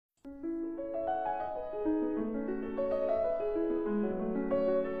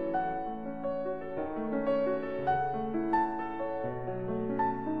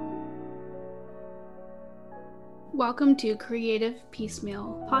Welcome to Creative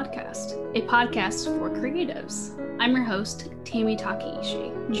Piecemeal Podcast, a podcast for creatives. I'm your host, Tammy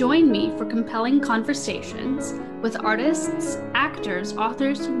Takeishi. Join me for compelling conversations with artists, actors,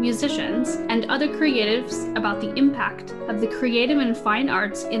 authors, musicians, and other creatives about the impact of the creative and fine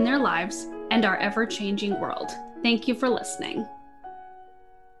arts in their lives and our ever-changing world. Thank you for listening.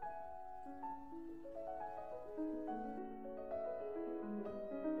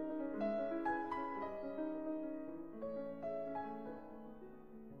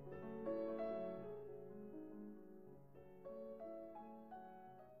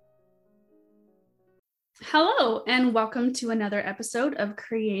 Hello, and welcome to another episode of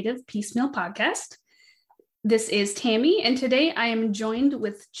Creative Piecemeal Podcast. This is Tammy, and today I am joined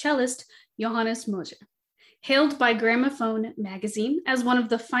with cellist Johannes Moser, hailed by Gramophone magazine as one of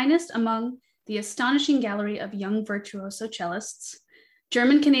the finest among the astonishing gallery of young virtuoso cellists.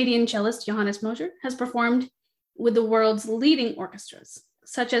 German-Canadian cellist Johannes Moser has performed with the world's leading orchestras,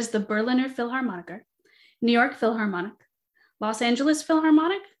 such as the Berliner Philharmoniker, New York Philharmonic, Los Angeles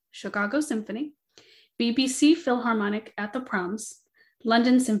Philharmonic, Chicago Symphony, BBC Philharmonic at the Proms,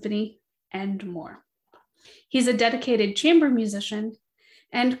 London Symphony, and more. He's a dedicated chamber musician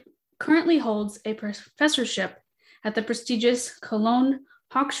and currently holds a professorship at the prestigious Cologne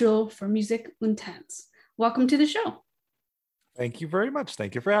Hochschule für Musik und Tanz. Welcome to the show. Thank you very much.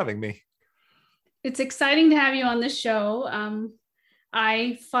 Thank you for having me. It's exciting to have you on this show.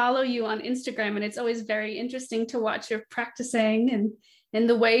 I follow you on Instagram, and it's always very interesting to watch your practicing and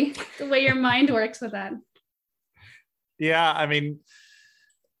the way your mind works with that. Yeah, I mean,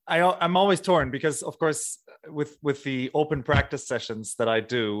 I'm always torn because, of course, with the open practice sessions that I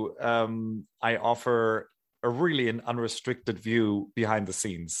do, I offer an unrestricted view behind the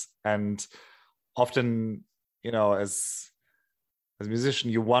scenes. And often, as a musician,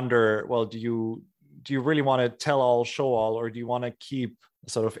 you wonder, well, do you really want to tell all, show all, or do you want to keep a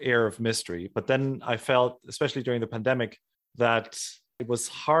sort of air of mystery? But then I felt, especially during the pandemic, that it was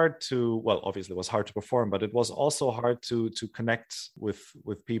hard to, well, obviously it was hard to perform, but it was also hard to connect with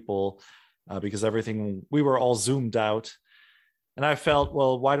people because we were all zoomed out. And I felt,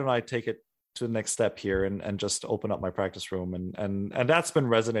 well, why don't I take it to the next step here and just open up my practice room? And that's been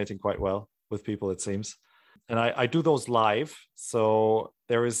resonating quite well with people, it seems. And I do those live. So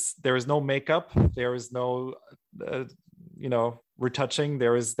there is no makeup. There is no, retouching.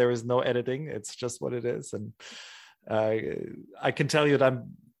 There is no editing. It's just what it is. And I can tell you that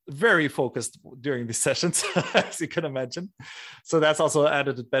I'm very focused during these sessions, as you can imagine. So that's also an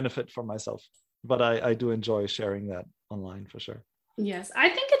added benefit for myself. But I do enjoy sharing that online for sure. Yes, I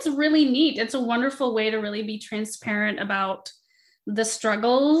think it's really neat. It's a wonderful way to really be transparent about the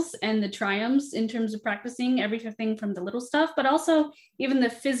struggles and the triumphs in terms of practicing everything from the little stuff, but also even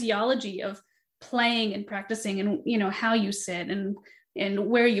the physiology of playing and practicing and, how you sit and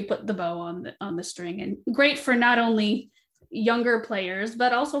where you put the bow on the string. And great for not only younger players,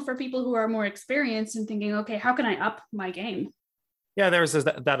 but also for people who are more experienced and thinking, okay, how can I up my game? Yeah, there's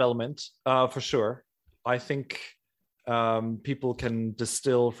that element for sure. I think people can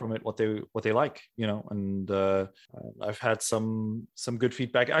distill from it what they like, and I've had some good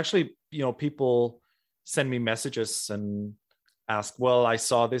feedback. Actually, people send me messages and ask, well, I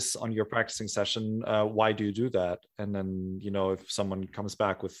saw this on your practicing session. Why do you do that? And then, if someone comes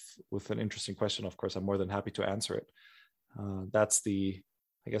back with an interesting question, of course, I'm more than happy to answer it. That's the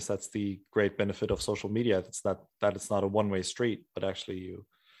great benefit of social media. It's that it's not a one-way street, but actually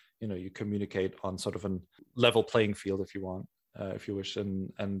you communicate on sort of a level playing field, if you want, if you wish.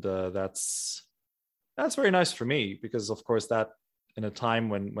 And that's very nice for me because, of course, that in a time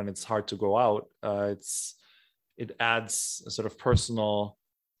when it's hard to go out, it adds a sort of personal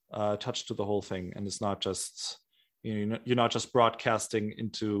touch to the whole thing. And it's not just, you're not just broadcasting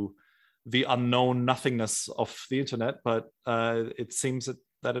into the unknown nothingness of the internet, but it seems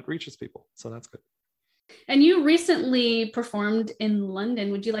that it reaches people. So that's good. And you recently performed in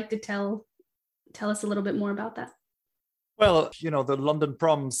London. Would you like to tell us a little bit more about that? Well, the London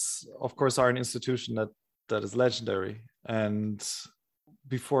Proms, of course, are an institution that is legendary. And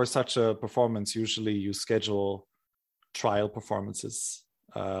before such a performance, usually you schedule trial performances,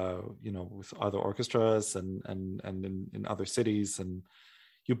 with other orchestras and in other cities, and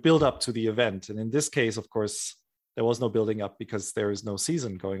you build up to the event. And in this case, of course, there was no building up because there is no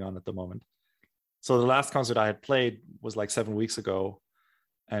season going on at the moment. So the last concert I had played was like 7 weeks ago,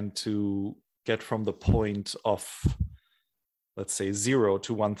 and to get from the point of, let's say, 0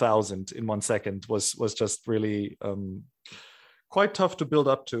 to 1,000 in 1 second was just really quite tough to build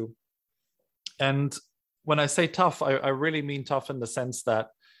up to. And when I say tough, I really mean tough in the sense that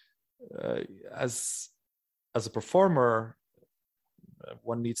as as a performer,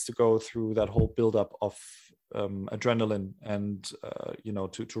 one needs to go through that whole buildup of adrenaline and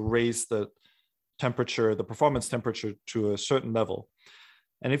to raise the temperature, the performance temperature, to a certain level.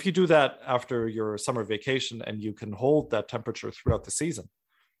 And if you do that after your summer vacation and you can hold that temperature throughout the season,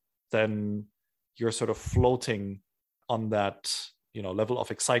 then you're sort of floating on that level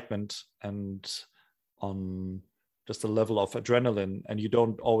of excitement and on just a level of adrenaline, and you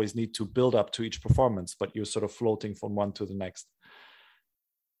don't always need to build up to each performance, but you're sort of floating from one to the next.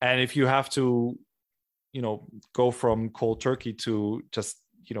 And if you have to go from cold turkey to just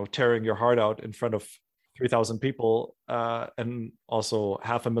tearing your heart out in front of 3,000 people, and also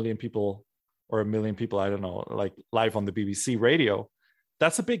 500,000 people or 1 million people, I don't know, like live on the BBC radio,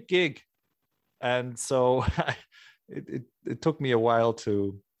 that's a big gig. And so it took me a while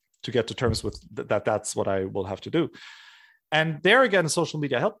to get to terms with that. That's what I will have to do. And there again, social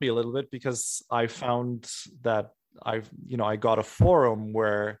media helped me a little bit, because I found that I got a forum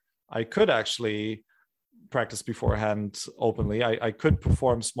where I could actually practice beforehand openly. I could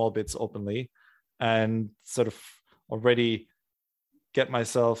perform small bits openly and sort of already get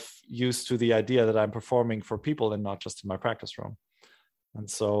myself used to the idea that I'm performing for people and not just in my practice room. And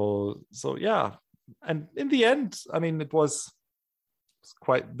so yeah. And in the end, I mean, it was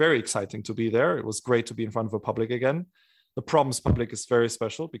very exciting to be there. It was great to be in front of a public again. The Proms public is very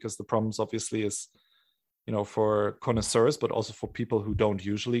special, because the Proms obviously is, for connoisseurs, but also for people who don't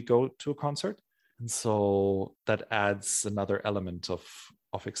usually go to a concert. And so that adds another element of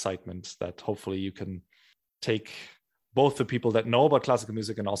excitement that hopefully you can take both the people that know about classical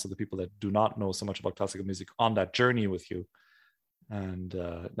music and also the people that do not know so much about classical music on that journey with you. And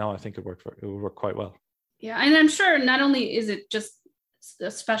now I think it will work quite well. Yeah, and I'm sure not only is it just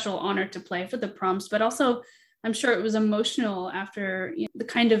a special honor to play for the Proms, but also I'm sure it was emotional after the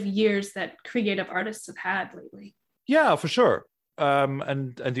kind of years that creative artists have had lately. Yeah, for sure.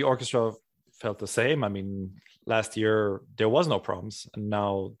 And the orchestra felt the same. I mean, last year there was no Proms, and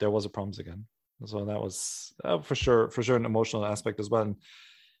now there was a Proms again. So that was for sure an emotional aspect as well. And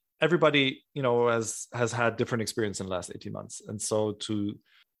everybody, has had different experience in the last 18 months. And so to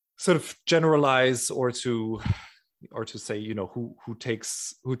sort of generalize or to say, who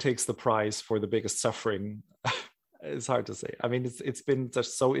takes the prize for the biggest suffering, it's hard to say. I mean, it's been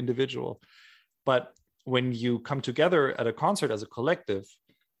just so individual. But when you come together at a concert as a collective,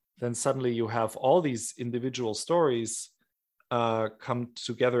 then suddenly you have all these individual stories come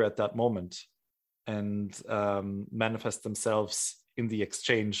together at that moment and manifest themselves in the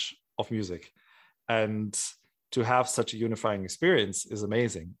exchange of music. And to have such a unifying experience is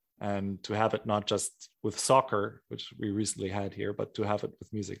amazing. And to have it not just with soccer, which we recently had here, but to have it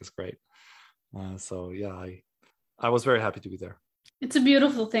with music is great. So yeah, I was very happy to be there. It's a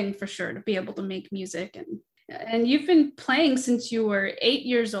beautiful thing for sure to be able to make music. And you've been playing since you were 8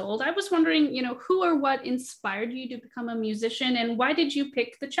 years old. I was wondering, who or what inspired you to become a musician, and why did you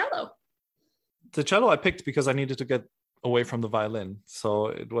pick the cello? The cello I picked because I needed to get away from the violin. So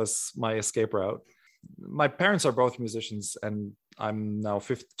it was my escape route. My parents are both musicians, and I'm now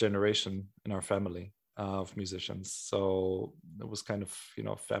 5th generation in our family of musicians. So it was kind of,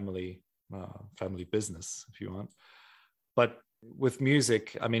 family business, if you want. But with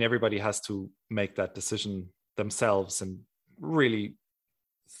music, I mean, everybody has to make that decision themselves and really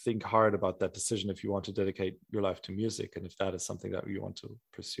think hard about that decision if you want to dedicate your life to music, and if that is something that you want to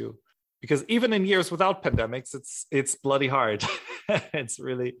pursue. Because even in years without pandemics, it's bloody hard. It's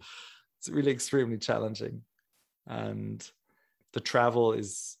really extremely challenging, and the travel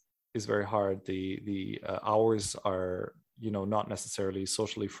is very hard. The hours are not necessarily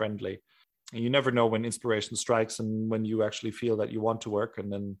socially friendly, and you never know when inspiration strikes and when you actually feel that you want to work,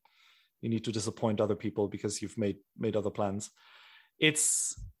 and then you need to disappoint other people because you've made other plans.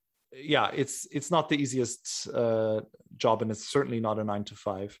 It's not the easiest job, and it's certainly not a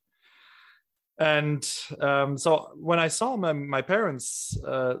 9-to-5. And so when I saw my parents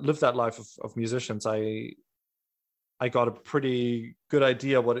live that life of musicians, I got a pretty good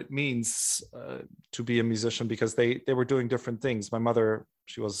idea what it means to be a musician, because they were doing different things. My mother,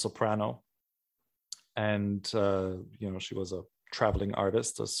 she was a soprano, and she was a traveling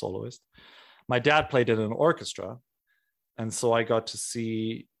artist, a soloist. My dad played in an orchestra, and so I got to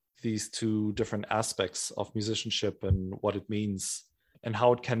see these two different aspects of musicianship and what it means and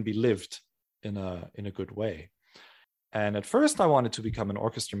how it can be lived in a good way. And at first I wanted to become an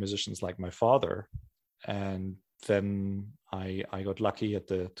orchestra musician like my father, and then I got lucky at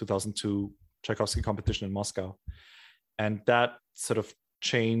the 2002 Tchaikovsky competition in Moscow, and that sort of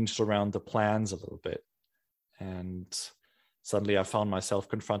changed around the plans a little bit. And suddenly I found myself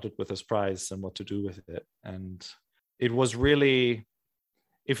confronted with this prize and what to do with it. And it was really,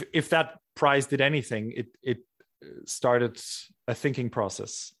 if that prize did anything, it started a thinking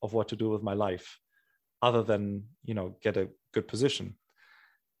process of what to do with my life, other than, get a good position.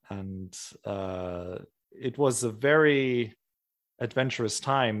 And it was a very adventurous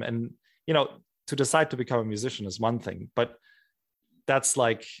time. And, to decide to become a musician is one thing, but that's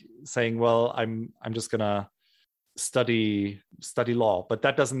like saying, well, I'm just gonna study law, but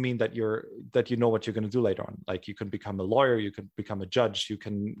that doesn't mean that you know what you're going to do later on. Like, you can become a lawyer, you can become a judge, you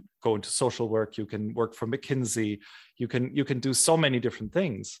can go into social work, you can work for McKinsey, you can do so many different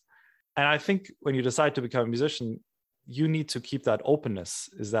things. And I think when you decide to become a musician, you need to keep that openness,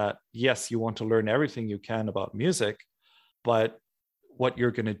 is that yes, you want to learn everything you can about music, but what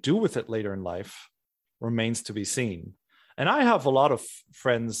you're going to do with it later in life remains to be seen. And I have a lot of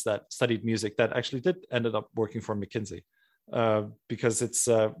friends that studied music that actually ended up working for McKinsey, because it's,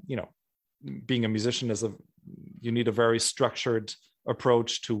 being a musician you need a very structured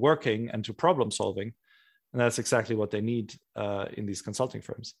approach to working and to problem solving. And that's exactly what they need in these consulting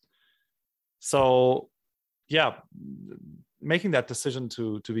firms. So yeah, making that decision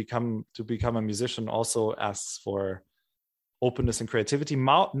to become a musician also asks for openness and creativity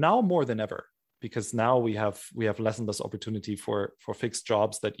now more than ever, because now we have less and less opportunity for fixed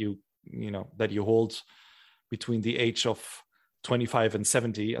jobs that you hold between the age of 25 and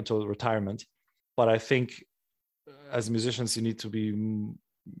 70 until retirement. But I think as musicians, you need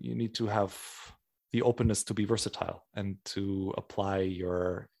to have the openness to be versatile and to apply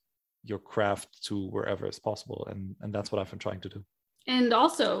your craft to wherever is possible. And that's what I've been trying to do. And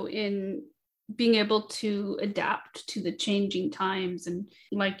also in being able to adapt to the changing times, and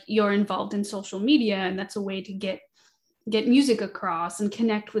like you're involved in social media, and that's a way to get music across and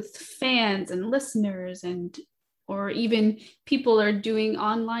connect with fans and listeners, or even people are doing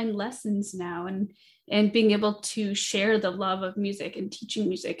online lessons now, and being able to share the love of music and teaching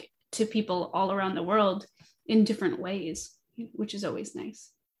music to people all around the world in different ways, which is always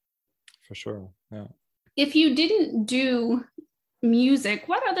nice. For sure, yeah. If you didn't do music,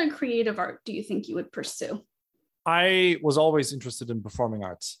 what other creative art do you think you would pursue? I was always interested in performing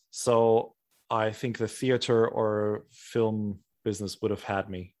arts. So I think the theater or film business would have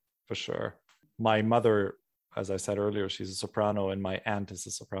had me for sure. My mother, as I said earlier, she's a soprano, and my aunt is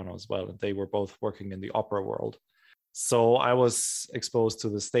a soprano as well. And they were both working in the opera world. So I was exposed to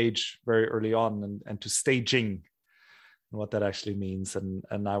the stage very early on, and to staging and what that actually means.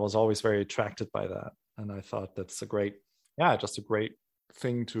 And I was always very attracted by that. And I thought that's just a great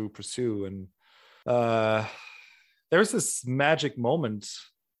thing to pursue. And there's this magic moment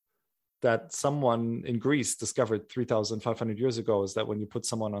that someone in Greece discovered 3,500 years ago, is that when you put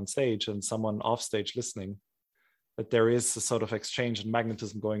someone on stage and someone off stage listening, that there is a sort of exchange and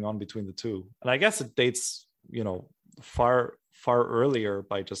magnetism going on between the two. And I guess it dates, far earlier,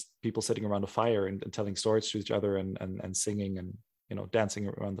 by just people sitting around a fire and telling stories to each other and singing and, dancing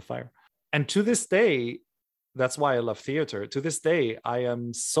around the fire. And to this day, that's why I love theater. To this day, I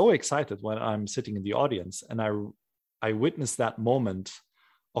am so excited when I'm sitting in the audience and I witness that moment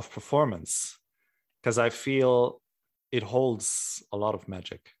of performance, because I feel it holds a lot of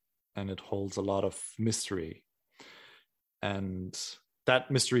magic and it holds a lot of mystery. And that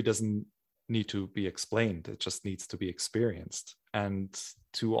mystery doesn't need to be explained. It just needs to be experienced. And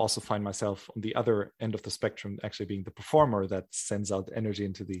to also find myself on the other end of the spectrum, actually being the performer that sends out energy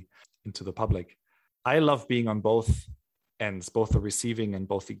into the public. I love being on both ends, both the receiving and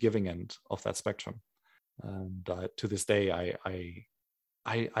both the giving end of that spectrum. And to this day,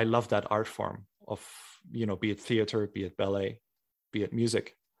 I love that art form of, be it theater, be it ballet, be it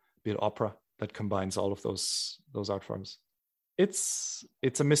music, be it opera, that combines all of those art forms. It's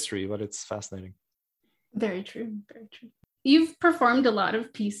a mystery, but it's fascinating. Very true, very true. You've performed a lot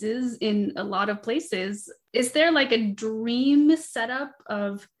of pieces in a lot of places. Is there like a dream setup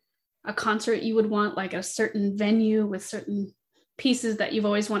of a concert you would want, like a certain venue with certain pieces that you've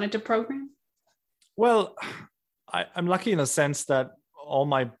always wanted to program? Well, I'm lucky in a sense that all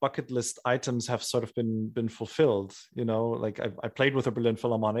my bucket list items have sort of been fulfilled. Like I played with the Berlin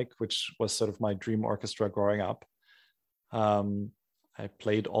Philharmonic, which was sort of my dream orchestra growing up. I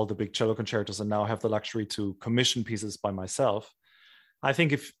played all the big cello concertos, and now have the luxury to commission pieces by myself. I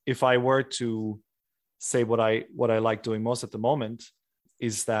think if I were to say what I like doing most at the moment,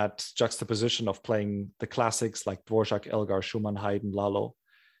 is that juxtaposition of playing the classics like Dvorak, Elgar, Schumann, Haydn, Lalo,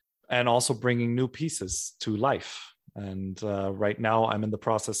 and also bringing new pieces to life. And right now I'm in the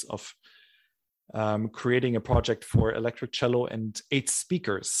process of creating a project for electric cello and 8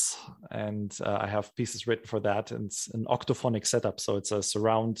 speakers. And I have pieces written for that. And it's an octaphonic setup. So it's a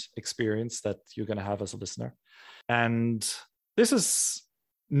surround experience that you're going to have as a listener. And this is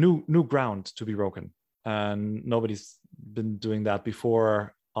new ground to be broken. And nobody's been doing that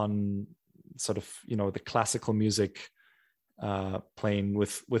before on sort of, the classical music, playing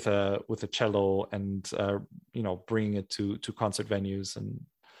with a cello and, bringing it to concert venues. And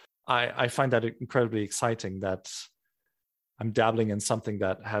I find that incredibly exciting that I'm dabbling in something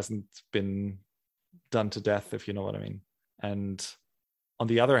that hasn't been done to death, if you know what I mean. And on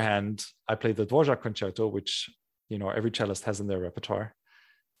the other hand, I play the Dvorak concerto, which, every cellist has in their repertoire.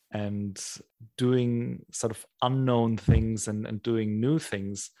 And doing sort of unknown things and doing new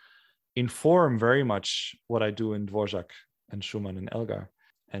things inform very much what I do in Dvorak and Schumann and Elgar.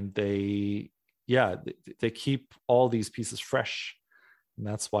 And they keep all these pieces fresh. And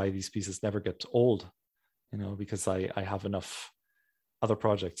that's why these pieces never get old, because I have enough other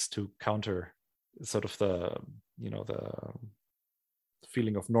projects to counter sort of the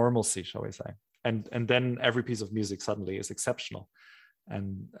feeling of normalcy, shall we say. And then every piece of music suddenly is exceptional.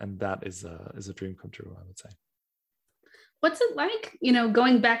 And that is a dream come true, I would say. What's it like,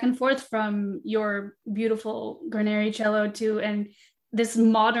 going back and forth from your beautiful Guarneri cello and this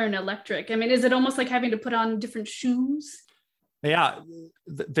modern electric? I mean, is it almost like having to put on different shoes? Yeah,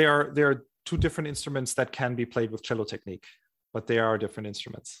 there are 2 different instruments that can be played with cello technique, but they are different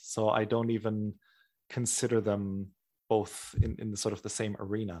instruments. So I don't even consider them both in sort of the same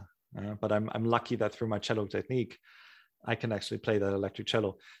arena. But I'm lucky that through my cello technique, I can actually play that electric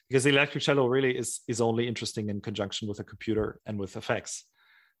cello, because the electric cello really is only interesting in conjunction with a computer and with effects,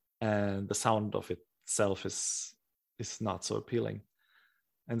 and the sound of itself is not so appealing.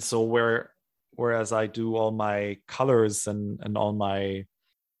 And so whereas I do all my colors and all my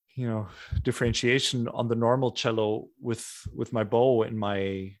differentiation on the normal cello with my bow in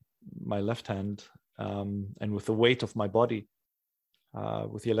my left hand, and with the weight of my body,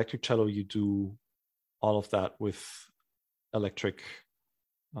 with the electric cello you do all of that with electric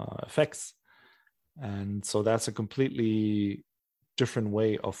effects. And so that's a completely different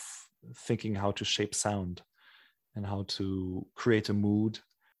way of thinking how to shape sound and how to create a mood.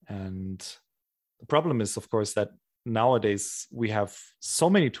 And the problem is, of course, that nowadays we have so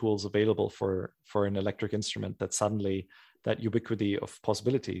many tools available for an electric instrument that suddenly that ubiquity of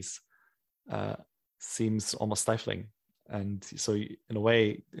possibilities seems almost stifling. And so in a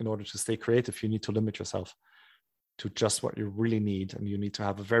way, in order to stay creative, you need to limit yourself to just what you really need, and you need to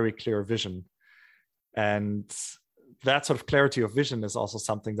have a very clear vision. And that sort of clarity of vision is also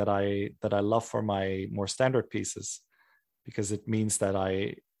something that I love for my more standard pieces, because it means that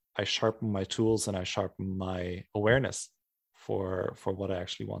I sharpen my tools and I sharpen my awareness for what I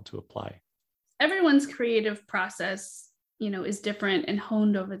actually want to apply. Everyone's creative process, is different and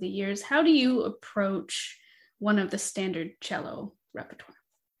honed over the years. How do you approach one of the standard cello repertoire?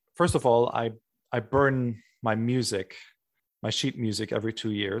 First of all, I burn my music, my sheet music, every 2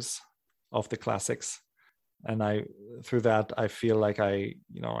 years of the classics. And through that, I feel like I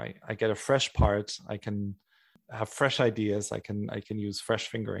get a fresh part. I can have fresh ideas. I can use fresh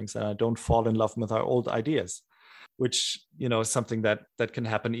fingerings, and I don't fall in love with our old ideas, which, is something that can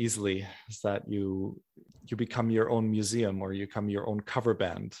happen easily, is that you become your own museum, or you become your own cover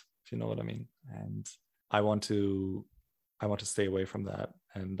band, if you know what I mean. And I want to stay away from that.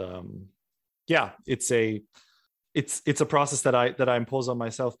 And it's a process that I impose on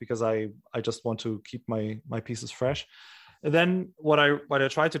myself, because I just want to keep my pieces fresh. And then what I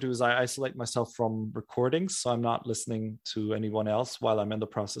try to do is I isolate myself from recordings, so I'm not listening to anyone else while I'm in the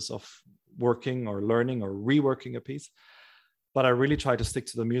process of working or learning or reworking a piece. But I really try to stick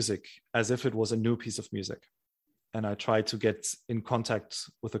to the music as if it was a new piece of music, and I try to get in contact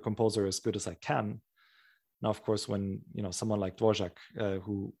with the composer as good as I can. Now, of course, when someone like Dvorak,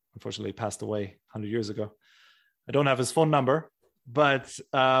 who unfortunately passed away 100 years ago, I don't have his phone number, but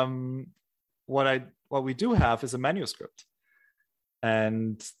what we do have is a manuscript,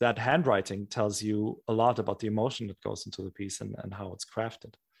 and that handwriting tells you a lot about the emotion that goes into the piece and how it's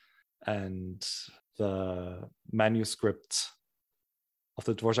crafted. And the manuscript of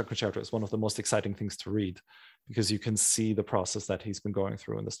the Dvorak concerto is one of the most exciting things to read, because you can see the process that he's been going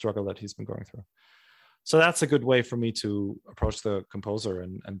through and the struggle that he's been going through. So that's a good way for me to approach the composer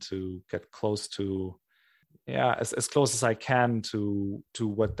and to get close to, as close as I can to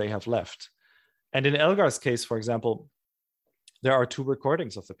what they have left. And in Elgar's case, for example, there are 2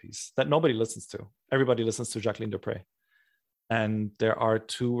 recordings of the piece that nobody listens to. Everybody listens to Jacqueline Dupre. And there are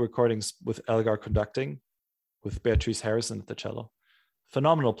 2 recordings with Elgar conducting, with Beatrice Harrison at the cello.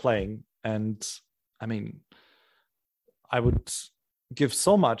 Phenomenal playing, And I mean, I would give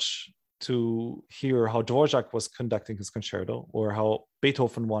so much to hear how Dvorak was conducting his concerto, or how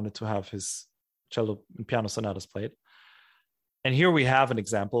Beethoven wanted to have his cello and piano sonatas played. And here we have an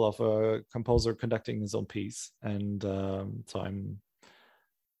example of a composer conducting his own piece. And so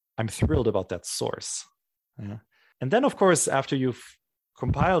I'm thrilled about that source. Yeah. And then, of course, after you've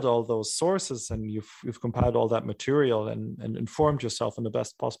compiled all those sources and you've compiled all that material and informed yourself in the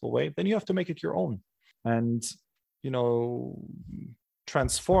best possible way, then you have to make it your own. And, you know,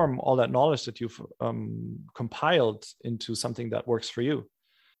 transform all that knowledge that you've compiled into something that works for you.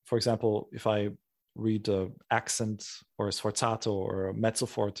 For example, if I read an accent or a sforzato or a mezzo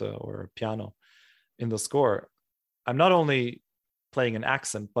forte or a piano in the score, I'm not only playing an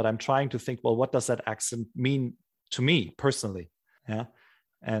accent, but I'm trying to think, well, what does that accent mean to me personally? Yeah.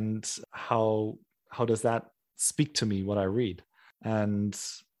 And how does that speak to me, what I read? And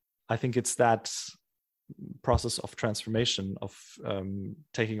I think it's that process of transformation, of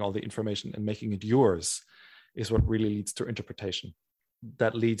taking all the information and making it yours, is what really leads to interpretation.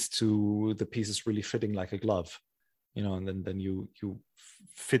 That leads to the pieces really fitting like a glove, you know, and then you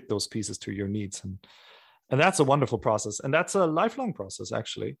fit those pieces to your needs. And that's a wonderful process. And that's a lifelong process,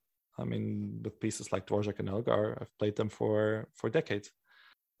 actually. I mean, with pieces like Dvorak and Elgar, I've played them for decades.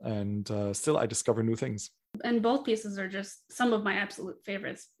 And still I discover new things. And both pieces are just some of my absolute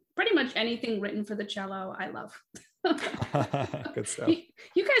favorites. Pretty much anything written for the cello, I love. Good stuff.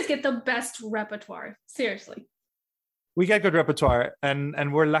 You guys get the best repertoire, seriously. We get good repertoire,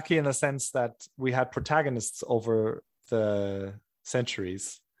 and we're lucky in the sense that we had protagonists over the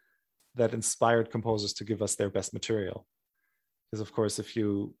centuries that inspired composers to give us their best material. Because of course, if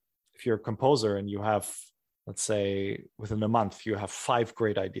you're a composer and you have, let's say, within a month, you have 5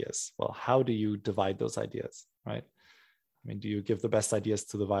 great ideas. Well, how do you divide those ideas, right? I mean, do you give the best ideas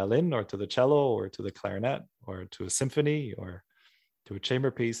to the violin or to the cello or to the clarinet or to a symphony or to a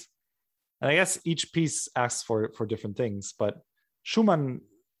chamber piece? And I guess each piece asks for different things. But Schumann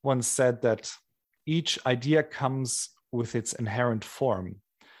once said that each idea comes with its inherent form.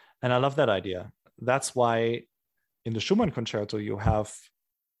 And I love that idea. That's why in the Schumann concerto, you have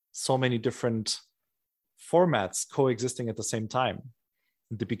so many different formats coexisting at the same time.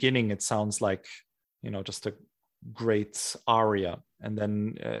 In the beginning, it sounds like, you know, just a great aria. And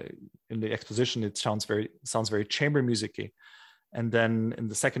then in the exposition, it sounds very chamber music-y. And then in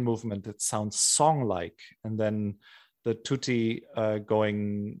the second movement, it sounds song-like. And then the tutti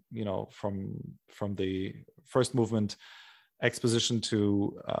going, you know, from the first movement exposition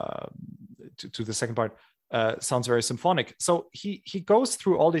to the second part sounds very symphonic. So he goes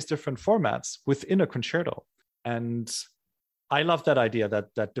through all these different formats within a concerto. And I love that idea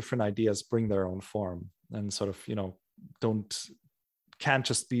that different ideas bring their own form and sort of, you know, can't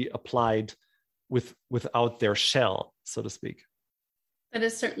just be applied without their shell, so to speak. That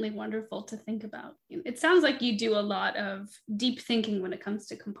is certainly wonderful to think about. It sounds like you do a lot of deep thinking when it comes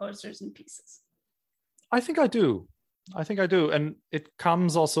to composers and pieces. I think I do. And it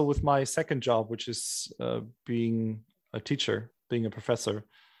comes also with my second job, which is being a teacher, being a professor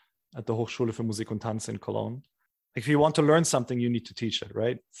at the Hochschule für Musik und Tanz in Cologne. If you want to learn something, you need to teach it,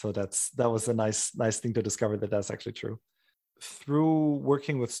 right? So that was a nice thing to discover that that's actually true. Through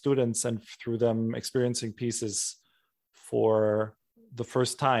working with students and through them experiencing pieces for the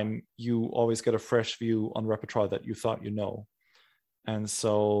first time, you always get a fresh view on repertoire that you thought you know. And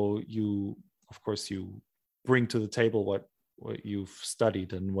so you bring to the table what you've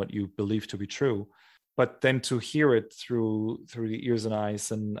studied and what you believe to be true. But then to hear it through the ears and eyes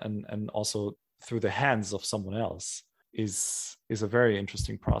and also through the hands of someone else is a very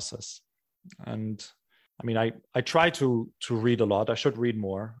interesting process. And I mean, I try to read a lot. I should read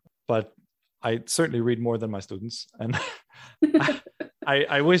more, but I certainly read more than my students. And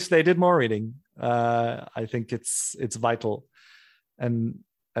I wish they did more reading. I think it's vital, and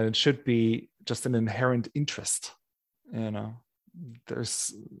it should be just an inherent interest. You know,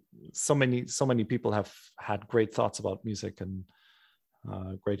 there's so many people have had great thoughts about music and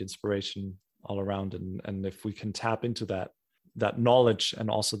great inspiration all around. And if we can tap into that knowledge and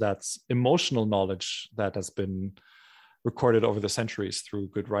also that emotional knowledge that has been recorded over the centuries through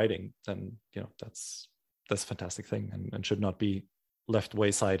good writing, then, you know, that's a fantastic thing and should not be left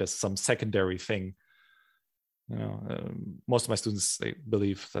wayside as some secondary thing. You know, most of my students, they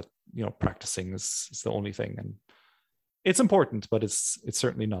believe that, you know, practicing is the only thing, and it's important, but it's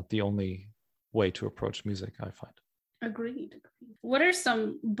certainly not the only way to approach music, I find. Agreed. What are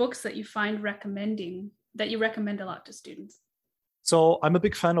some books that you recommend a lot to students? So I'm a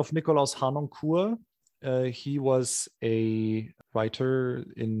big fan of Nikolaus Harnoncourt he was a writer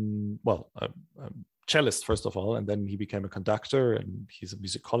a cellist, first of all, and then he became a conductor, and he's a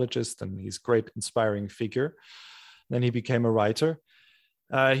musicologist, and he's a great inspiring figure. Then he became a writer.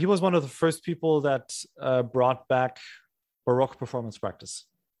 He was one of the first people that brought back Baroque performance practice.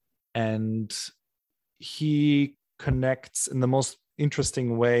 And he connects in the most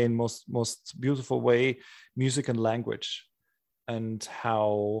interesting way and most beautiful way music and language, and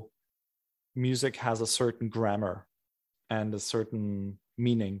how music has a certain grammar and a certain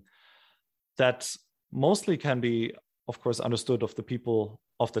meaning that mostly can be, of course, understood of the people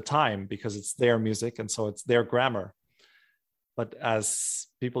of the time because it's their music and so it's their grammar. But as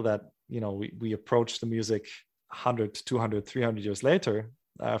people that, we approach the music 100, 200, 300 years later,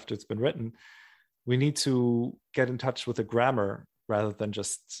 after it's been written, we need to get in touch with the grammar rather than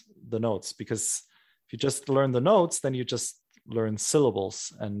just the notes. Because if you just learn the notes, then you just learn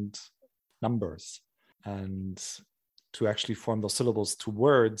syllables and numbers. And to actually form those syllables to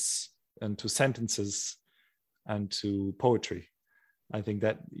words and to sentences and to poetry, I think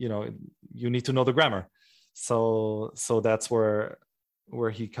that, you need to know the grammar. So that's where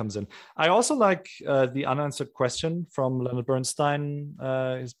he comes in. I also like The Unanswered Question from Leonard Bernstein,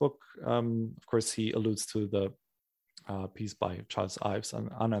 his book. Of course, he alludes to the piece by Charles Ives, An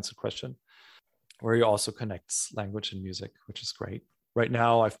Unanswered Question, where he also connects language and music, which is great. Right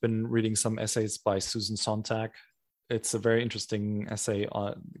now, I've been reading some essays by Susan Sontag. It's a very interesting essay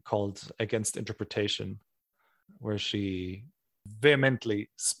called Against Interpretation, where she vehemently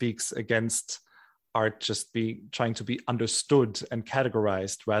speaks against art just trying to be understood and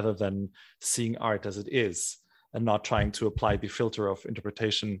categorized rather than seeing art as it is and not trying to apply the filter of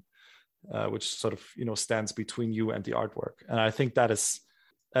interpretation, which sort of stands between you and the artwork. And I think that is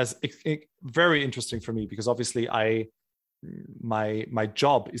very interesting for me, because obviously my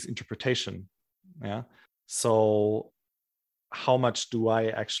job is interpretation. Yeah. So how much do I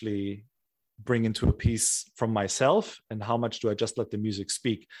actually bring into a piece from myself, and how much do I just let the music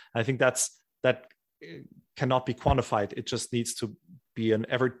speak? I think that cannot be quantified. It just needs to be an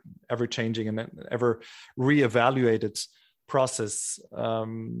ever changing and ever reevaluated process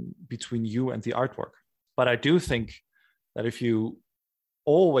between you and the artwork. But I do think that if you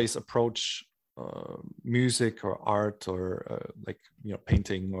always approach music or art or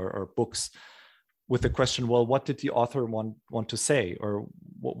painting or books with the question, well, what did the author want to say, or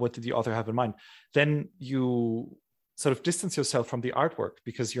what did the author have in mind, then you sort of distance yourself from the artwork,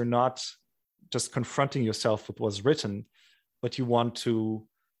 because you're not just confronting yourself with what's written, but you want to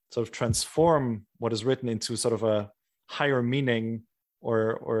sort of transform what is written into sort of a higher meaning,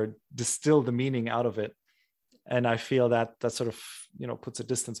 or distill the meaning out of it. And I feel that sort of puts a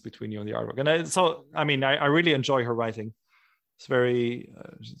distance between you and the artwork. And I really enjoy her writing. It's very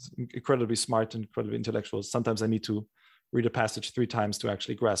incredibly smart and incredibly intellectual. Sometimes I need to read a passage 3 times to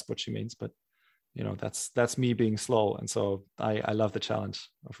actually grasp what she means, but that's me being slow, and so I love the challenge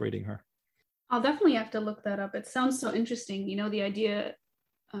of reading her. I'll definitely have to look that up. It sounds so interesting. The idea,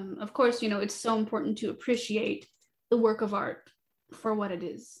 of course, it's so important to appreciate the work of art for what it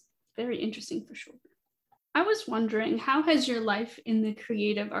is. Very interesting for sure. I was wondering, how has your life in the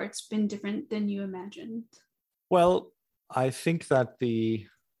creative arts been different than you imagined? Well, I think that the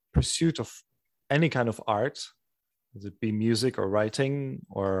pursuit of any kind of art, whether it be music or writing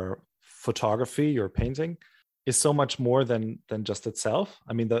or photography or painting, is so much more than just itself.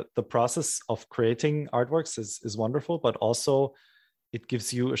 I mean, the process of creating artworks is wonderful, but also it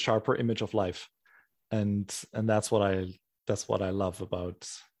gives you a sharper image of life, and that's what I love about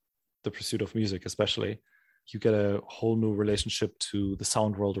the pursuit of music. Especially, you get a whole new relationship to the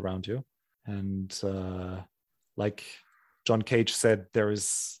sound world around you, and like John Cage said, there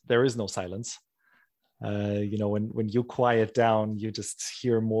is no silence. When you quiet down, you just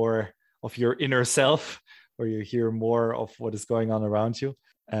hear more of your inner self, or you hear more of what is going on around you.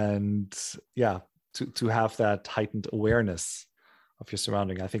 And yeah, to have that heightened awareness of your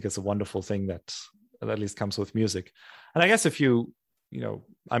surrounding, I think it's a wonderful thing that at least comes with music. And I guess if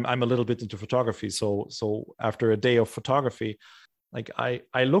I'm a little bit into photography, so after a day of photography, like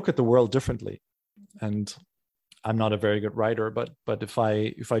I look at the world differently. And I'm not a very good writer, but if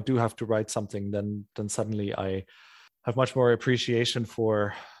I do have to write something, then suddenly I have much more appreciation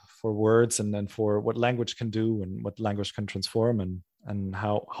for words, and then for what language can do and what language can transform, and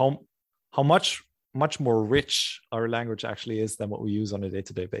how much more rich our language actually is than what we use on a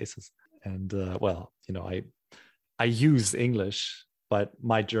day-to-day basis. And I use English, but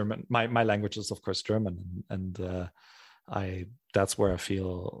my language is of course German, and that's where I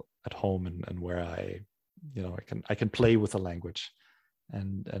feel at home, and where I can play with the language,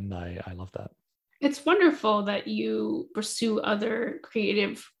 and I love that. It's wonderful that you pursue other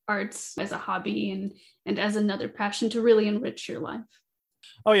creative arts as a hobby and as another passion to really enrich your life.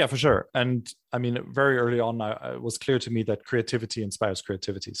 Oh yeah, for sure. And I mean, very early on, it was clear to me that creativity inspires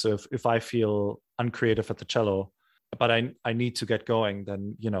creativity. So if I feel uncreative at the cello, but I need to get going,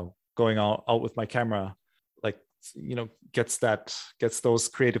 then, going out with my camera, like, gets those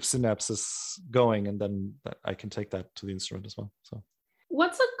creative synapses going, and then I can take that to the instrument as well. So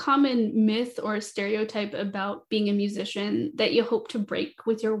what's a common myth or stereotype about being a musician that you hope to break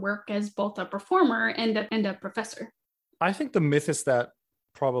with your work as both a performer and a professor? I think the myth is that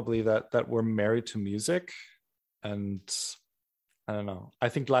probably that we're married to music, and I don't know. I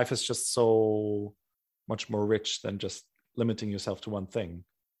think life is just so much more rich than just limiting yourself to one thing.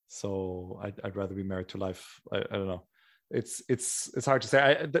 So I'd rather be married to life. I don't know. It's hard to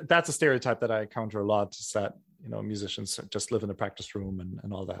say. That's a stereotype that I encounter a lot, is that musicians just live in a practice room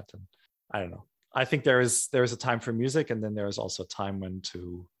and all that. And I don't know. I think there is a time for music, and then there is also a time when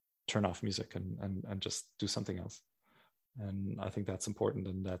to turn off music and just do something else. And I think that's important,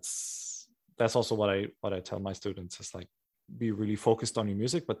 and that's also what I tell my students, is like, be really focused on your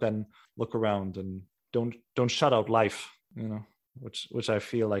music, but then look around and don't shut out life, which I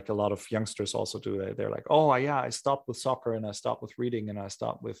feel like a lot of youngsters also do. They're like, oh yeah, I stopped with soccer, and I stopped with reading, and I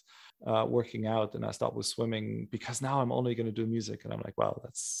stopped with working out, and I stopped with swimming, because now I'm only going to do music. And I'm like, wow,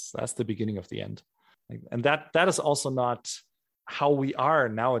 that's the beginning of the end. And that is also not how we are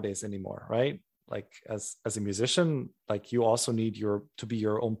nowadays anymore, right? Like as a musician, like, you also need to be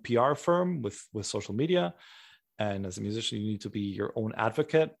your own PR firm with social media. And as a musician, you need to be your own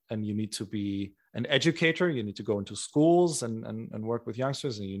advocate, and you need to be an educator. You need to go into schools and work with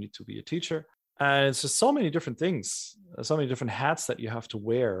youngsters, and you need to be a teacher. And it's just so many different things, so many different hats that you have to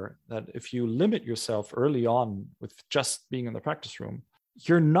wear, that if you limit yourself early on with just being in the practice room,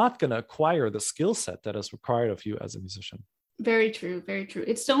 you're not going to acquire the skill set that is required of you as a musician. Very true, very true.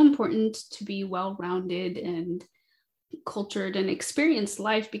 It's so important to be well-rounded and cultured and experience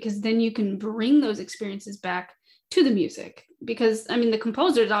life, because then you can bring those experiences back to the music. Because I mean, the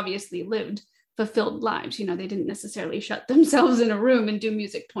composers obviously lived fulfilled lives. They didn't necessarily shut themselves in a room and do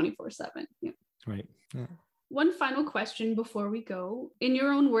music 24/7. Right. Yeah. One final question before we go. In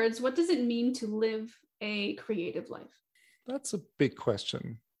your own words, what does it mean to live a creative life? That's a big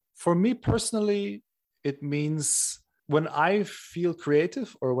question. For me personally, it means when I feel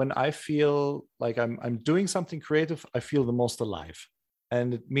creative, or when I feel like I'm doing something creative, I feel the most alive.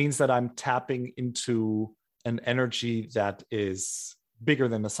 And it means that I'm tapping into an energy that is bigger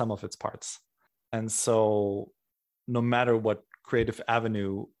than the sum of its parts. And so no matter what creative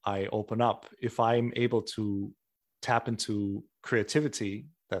avenue I open up, if I'm able to tap into creativity,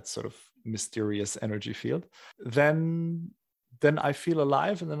 that sort of mysterious energy field, then I feel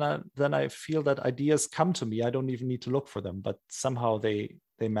alive, and then I feel that ideas come to me. I don't even need to look for them, but somehow they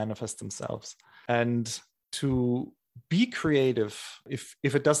manifest themselves. And to be creative, if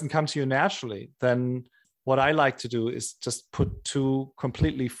it doesn't come to you naturally, then what I like to do is just put two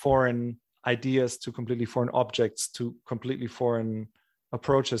completely foreign ideas, two completely foreign objects, two completely foreign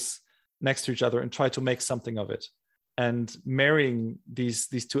approaches next to each other, and try to make something of it. And marrying these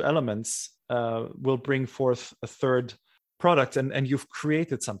two elements will bring forth a third product, and you've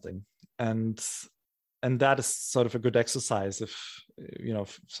created something. And that is sort of a good exercise if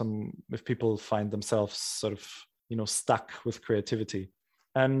people find themselves sort of stuck with creativity.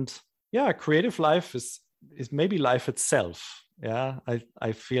 And yeah, creative life is maybe life itself. Yeah,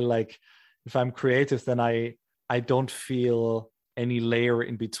 I feel like if I'm creative, then I don't feel any layer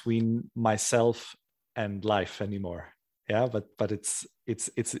in between myself and life anymore. Yeah, but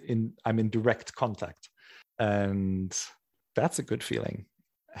I'm in direct contact, and that's a good feeling,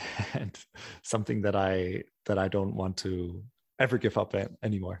 and something that I don't want to ever give up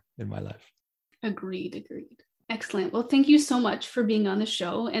anymore in my life. Agreed. Excellent. Well, thank you so much for being on the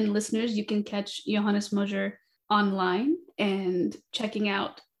show. And listeners, you can catch Johannes Moser online and checking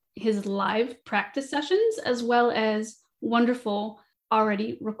out his live practice sessions, as well as wonderful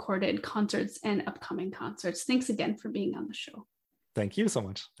already recorded concerts and upcoming concerts. Thanks again for being on the show. Thank you so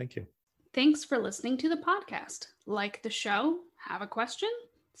much. Thank you. Thanks for listening to the podcast. Like the show? Have a question?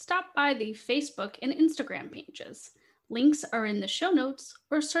 Stop by the Facebook and Instagram pages. Links are in the show notes,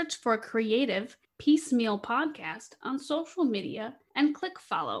 or search for Creative Piecemeal Podcast on social media and click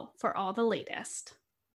follow for all the latest.